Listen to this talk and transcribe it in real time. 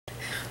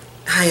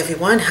Hi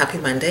everyone, happy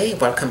Monday.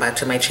 Welcome back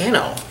to my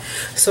channel.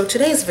 So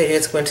today's video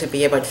is going to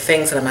be about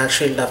things that I'm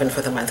actually loving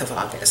for the month of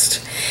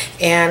August.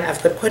 And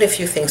I've got quite a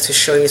few things to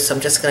show you, so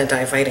I'm just going to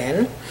dive right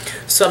in.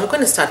 So I'm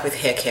going to start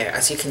with hair care.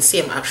 As you can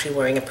see, I'm actually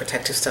wearing a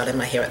protective style in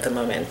my hair at the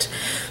moment.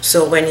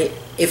 So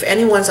if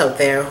anyone's out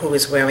there who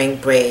is wearing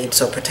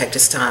braids or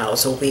protective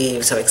styles or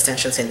weaves or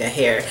extensions in their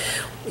hair,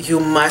 you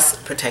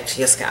must protect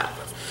your scalp.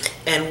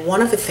 And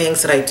one of the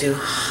things that I do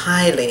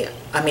highly,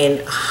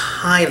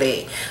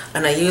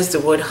 and I use the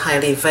word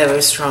highly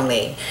very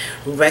strongly,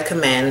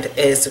 recommend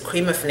is the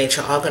Crème of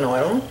Nature Argan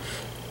Oil,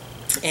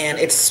 and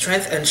it's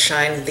Strength and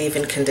Shine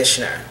Leave-In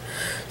Conditioner.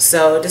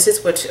 So this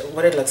is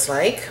what it looks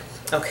like,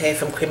 okay,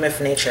 from Crème of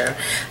Nature.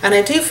 And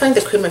I do find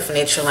the Crème of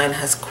Nature line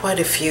has quite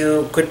a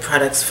few good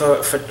products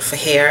for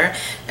hair,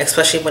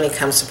 especially when it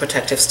comes to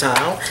protective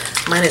style.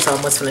 Mine is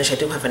almost finished. I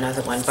do have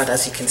another one, but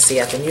as you can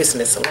see, I've been using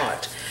this a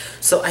lot.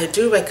 So I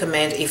do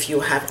recommend, if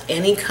you have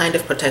any kind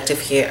of protective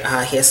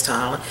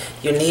hairstyle,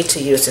 you need to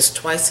use this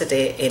twice a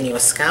day in your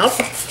scalp.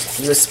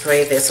 You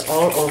spray this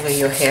all over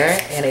your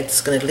hair, and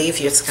it's going to leave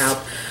your scalp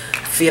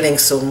feeling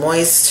so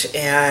moist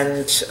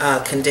and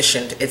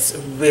conditioned. It's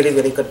really,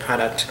 really good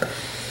product.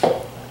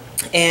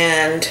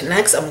 And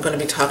next, I'm going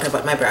to be talking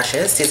about my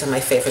brushes. These are my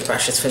favorite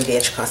brushes from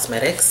BH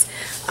Cosmetics.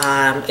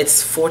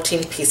 It's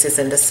 14 pieces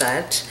in the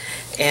set,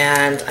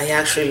 and I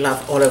actually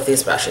love all of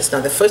these brushes. Now,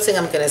 the first thing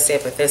I'm going to say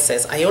about this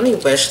is I only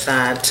wish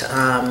that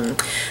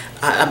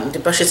the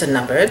brushes are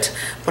numbered,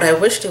 but I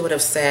wish they would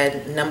have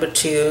said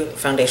 #2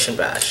 foundation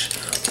brush,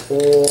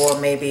 or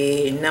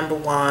maybe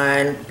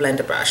 #1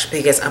 blender brush,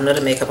 because I'm not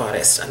a makeup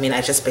artist.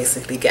 I just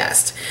basically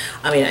guessed.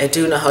 I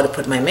do know how to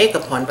put my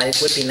makeup on, but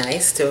it would be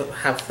nice to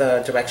have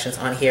the directions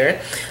on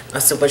here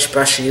as to which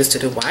brush you use to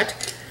do what.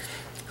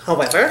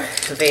 However,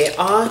 they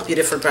are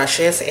beautiful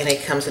brushes, and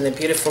it comes in a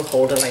beautiful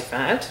holder like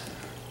that.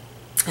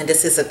 And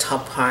this is the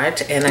top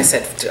part, and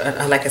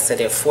like I said,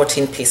 there are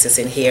 14 pieces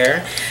in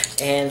here,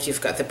 and you've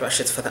got the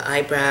brushes for the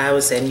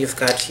eyebrows, and you've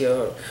got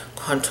your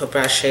contour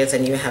brushes,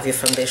 and you have your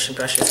foundation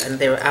brushes, and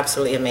they're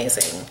absolutely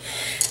amazing.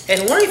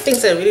 And one of the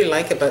things I really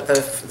like about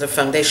the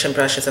foundation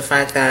brush is the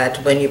fact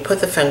that when you put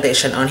the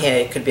foundation on here,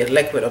 it could be a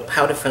liquid or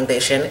powder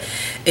foundation,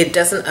 it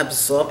doesn't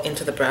absorb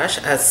into the brush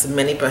as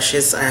many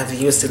brushes I have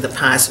used in the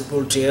past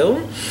will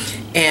do.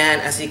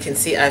 And as you can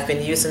see, I've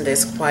been using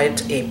this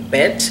quite a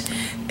bit,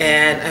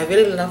 and I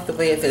really love the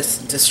way this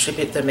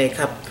distributes the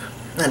makeup,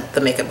 not the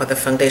makeup, but the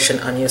foundation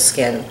on your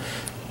skin.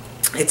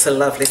 It's a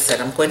lovely set.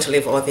 I'm going to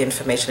leave all the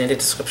information in the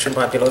description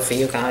bar below for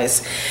you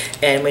guys.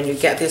 And when you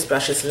get these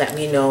brushes, let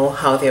me know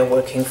how they're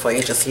working for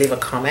you. Just leave a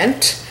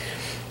comment.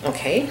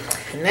 Okay.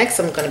 Next,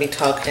 I'm going to be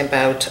talking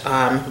about,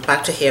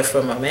 back to hair for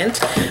a moment,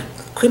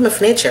 Crème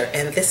of Nature.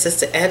 And this is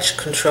the Edge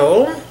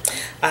Control.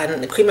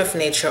 And the Crème of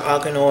Nature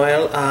Argan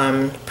Oil,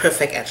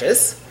 Perfect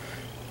Edges.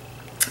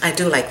 I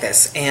do like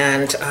this,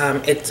 and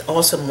it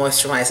also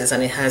moisturizes,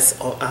 and it has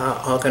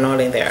argan oil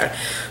in there.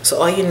 So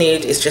all you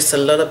need is just a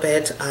little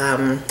bit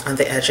on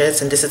the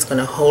edges, and this is going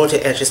to hold your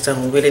edges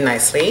down really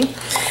nicely.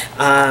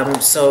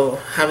 So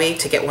hurry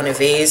to get one of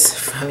these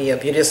from your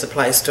beauty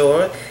supply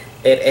store.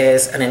 It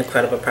is an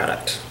incredible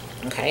product.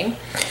 Okay,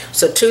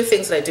 so two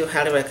things that I do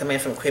highly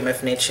recommend from Crème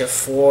of Nature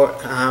for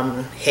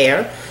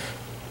hair: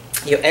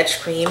 your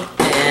edge cream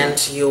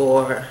and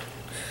your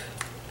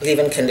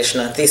leave-in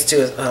conditioner. These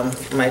two are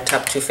my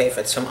top two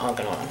favorites from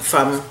Argan Oil.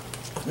 From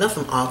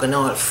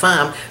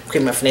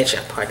Crème of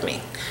Nature, pardon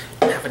me.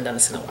 I haven't done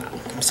this in a while,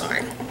 I'm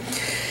sorry.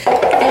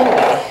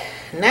 Anyway,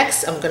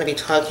 next I'm going to be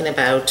talking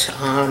about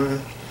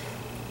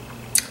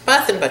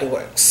Bath & Body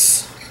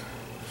Works.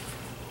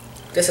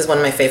 This is one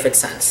of my favorite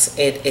scents.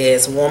 It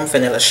is Warm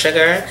Vanilla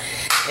Sugar,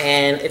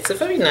 and it's a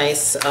very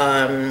nice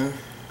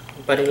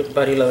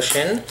body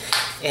lotion,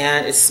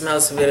 and it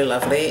smells really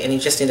lovely, and you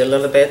just need a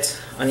little bit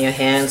on your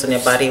hands, on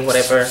your body,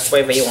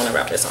 wherever you want to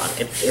rub this on.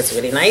 It's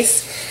really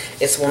nice.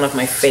 It's one of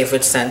my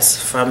favorite scents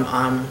from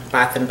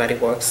Bath & Body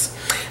Works,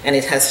 and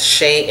it has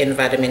Shea and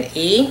vitamin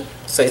E,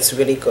 so it's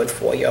really good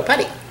for your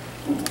body.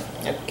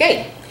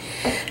 Okay,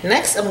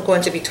 next I'm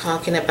going to be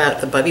talking about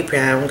the Bobbi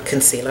Brown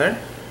concealer.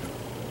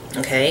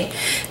 Okay,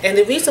 and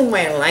the reason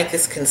why I like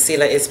this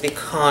concealer is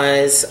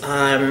because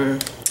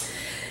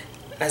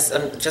as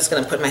I'm just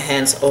going to put my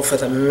hands over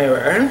the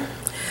mirror,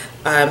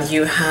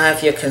 you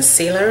have your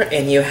concealer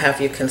and you have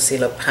your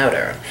concealer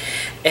powder,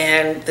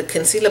 and the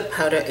concealer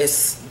powder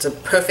is the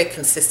perfect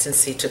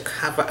consistency to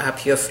cover up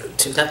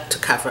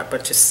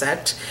to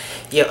set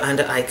your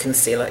under eye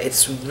concealer.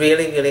 It's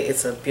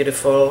it's a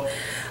beautiful,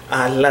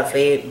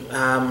 lovely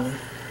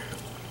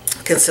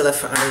concealer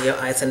for under your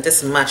eyes, and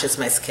this matches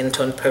my skin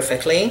tone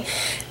perfectly.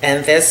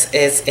 And this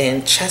is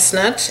in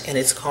Chestnut, and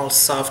it's called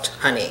Soft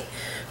Honey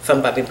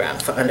from Bobbi Brown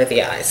for under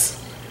the eyes.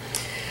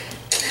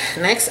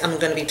 Next, I'm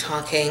going to be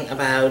talking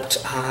about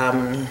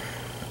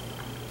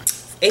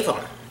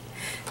Avon,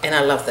 and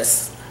I love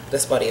this.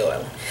 this body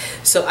oil.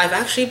 So I've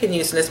actually been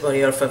using this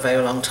body oil for a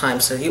very long time.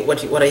 So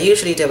what I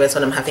usually do is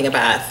when I'm having a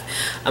bath,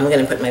 I'm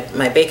going to put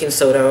my baking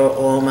soda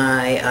or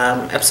my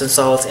Epsom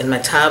salts in my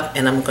tub,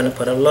 and I'm going to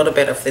put a little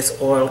bit of this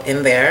oil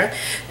in there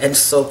and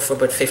soak for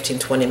about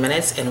 15-20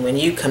 minutes. And when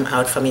you come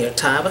out from your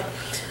tub,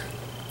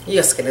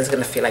 your skin is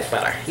going to feel like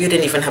butter. You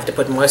didn't even have to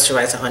put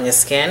moisturizer on your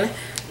skin.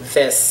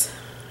 This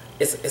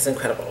is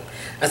incredible.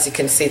 As you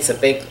can see, it's a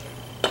big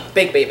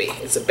baby.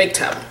 It's a big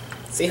tub.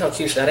 See how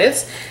cute that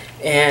is?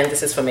 And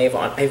this is from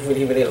Avon. I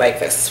really like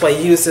this. So I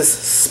use this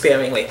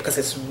sparingly because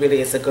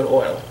it's a good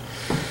oil.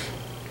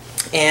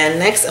 And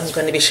next I'm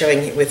going to be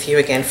sharing with you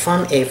again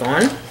from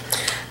Avon.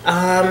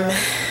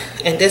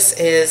 And this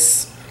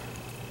is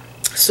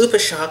Super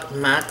SHOCK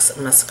Max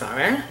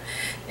mascara.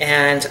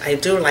 And I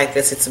do like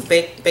this. It's a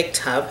big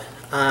tub.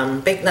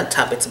 Not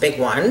tub, it's a big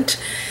wand.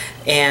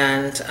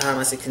 And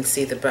as you can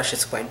see, the brush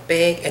is quite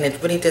big, and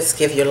it really does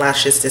give your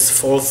lashes this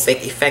full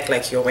thick effect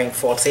like you're wearing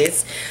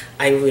falsies.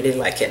 I really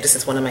like it. This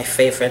is one of my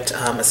favorite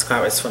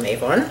mascaras from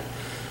Avon.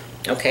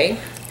 Okay,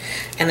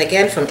 and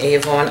again from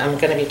Avon, I'm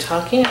going to be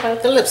talking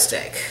about the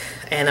lipstick,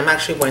 and I'm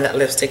actually wearing that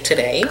lipstick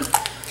today.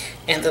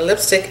 And the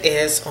lipstick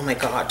is, oh my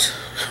god,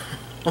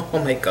 oh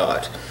my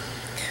god,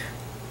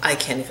 I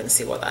can't even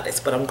see what that is,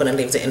 but I'm going to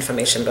leave the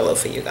information below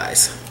for you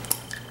guys.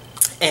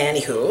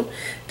 Anywho,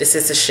 this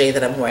is the shade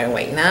that I'm wearing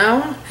right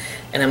now,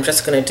 and I'm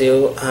just going to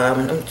do,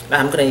 I'm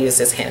going to use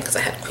this hand because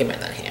I had cream in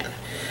that hand.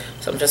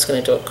 So I'm just going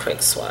to do a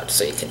quick swatch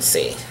so you can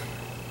see.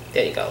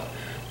 There you go.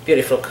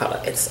 Beautiful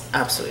color. It's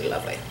absolutely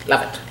lovely.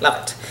 Love it.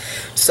 Love it.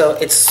 So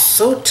it's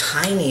so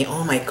tiny.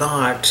 Oh my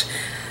god.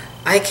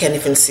 I can't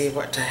even see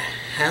what the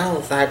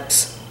hell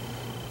that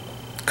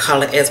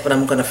color is, but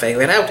I'm going to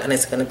figure it out, and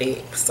it's going to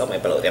be somewhere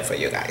below there for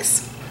you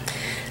guys.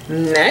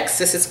 Next,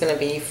 this is going to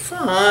be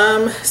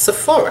from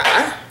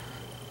Sephora,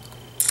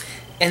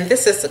 and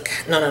this is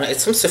no,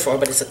 it's from Sephora,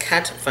 but it's a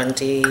Kat Von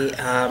D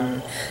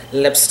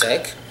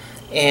lipstick.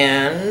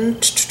 And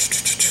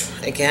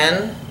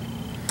again,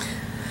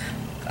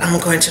 I'm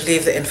going to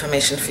leave the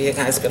information for you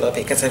guys below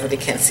because I really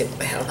can't see what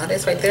the hell that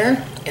is right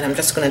there. And I'm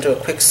just going to do a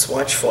quick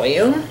swatch for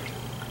you.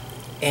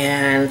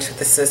 And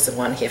this is the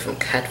one here from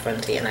Kat Von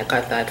D, and I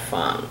got that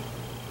from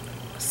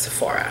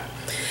Sephora.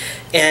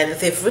 And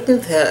they've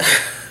written the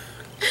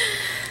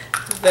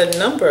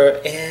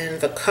number and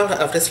the color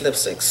of this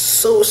lipstick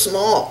so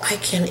small, I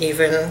can't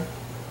even,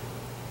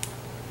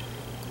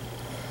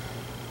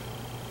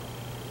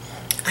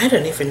 I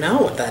don't even know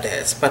what that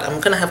is, but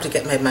I'm gonna have to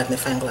get my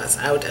magnifying glass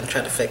out and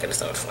try to figure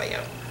this out for you.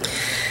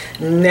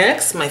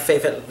 Next, my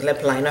favorite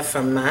lip liner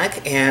from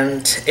MAC,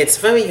 and it's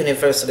very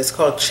universal. It's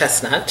called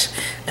Chestnut,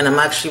 and I'm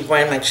actually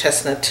wearing my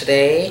Chestnut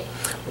today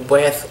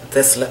with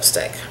this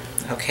lipstick.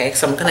 Okay,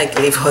 so I'm gonna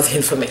leave all the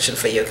information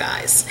for you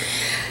guys.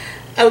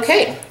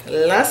 Okay,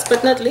 last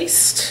but not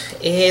least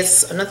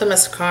is another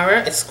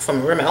mascara. It's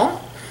from Rimmel,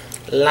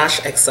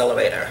 Lash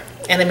Accelerator.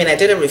 And I mean, I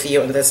did a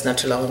review on this not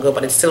too long ago,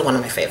 but it's still one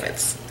of my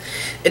favorites.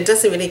 It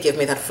doesn't really give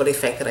me that full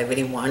effect that I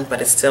really want, but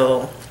it's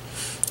still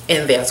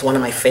in there. It's one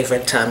of my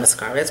favorite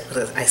mascaras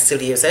because I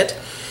still use it.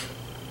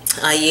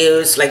 I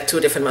use like 2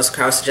 different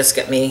mascaras to just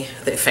get me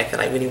the effect that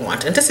I really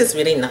want. And this is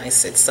really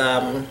nice. It's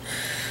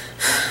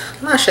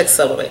Lash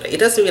Accelerator.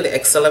 It doesn't really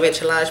accelerate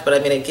your lash, but I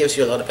mean, it gives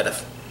you a little bit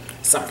of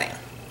something.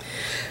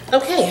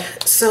 Okay,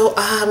 so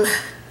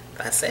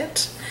that's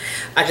it.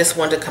 I just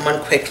wanted to come on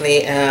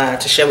quickly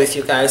to share with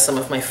you guys some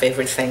of my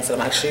favorite things that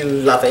I'm actually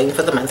loving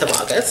for the month of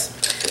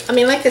August. I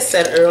mean, like I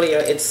said earlier,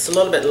 it's a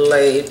little bit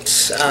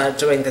late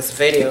doing this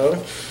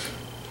video,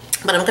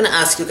 but I'm going to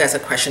ask you guys a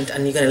question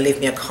and you're going to leave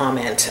me a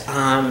comment.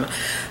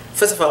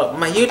 First of all,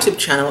 my YouTube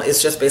channel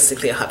is just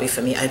basically a hobby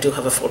for me. I do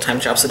have a full-time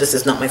job, so this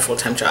is not my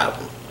full-time job,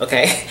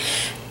 okay?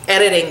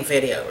 Editing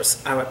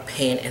videos are a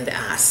pain in the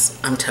ass,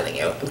 I'm telling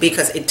you,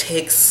 because it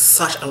takes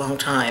such a long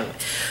time.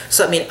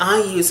 So I mean,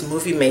 I use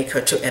Movie Maker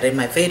to edit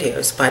my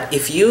videos, but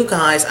if you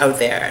guys out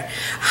there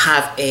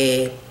have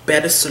a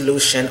better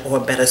solution or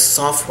better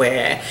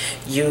software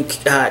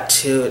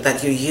that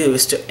you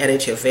use to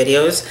edit your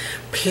videos,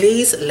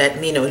 please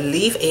let me know.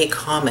 Leave a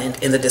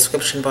comment in the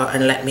description bar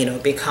and let me know,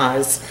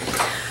 because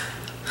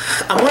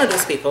I'm one of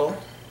those people.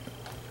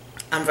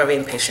 I'm very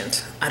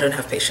impatient. I don't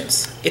have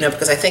patience, you know,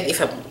 because I think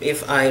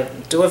if I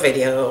do a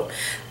video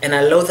and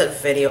I load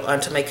that video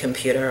onto my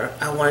computer,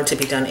 I want it to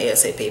be done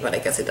ASAP, but I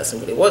guess it doesn't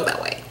really work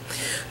that way.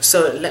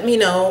 So let me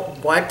know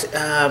what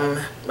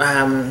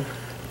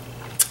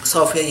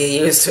software you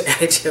use to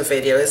edit your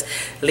videos.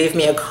 Leave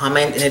me a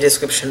comment in the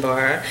description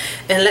bar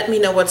and let me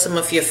know what some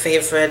of your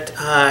favorite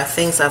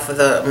things are for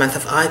the month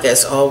of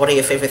August, or what are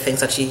your favorite things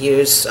that you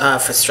use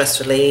for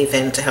stress relief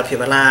and to help you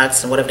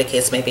relax and whatever the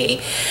case may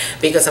be,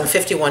 because I'm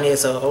 51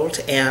 years old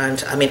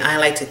and I mean, I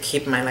like to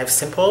keep my life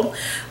simple.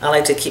 I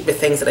like to keep the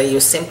things that I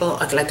use simple.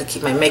 I'd like to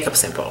keep my makeup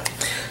simple.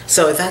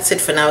 So that's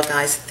it for now,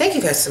 guys. Thank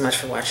you guys so much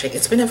for watching.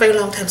 It's been a very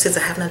long time since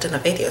I have not done a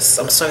video,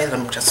 so I'm sorry that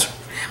I'm just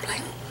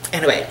rambling.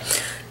 Anyway,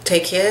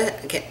 take care,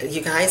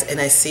 you guys, and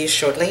I see you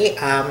shortly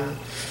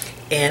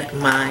in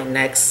my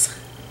next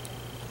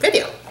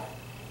video.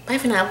 Bye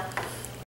for now.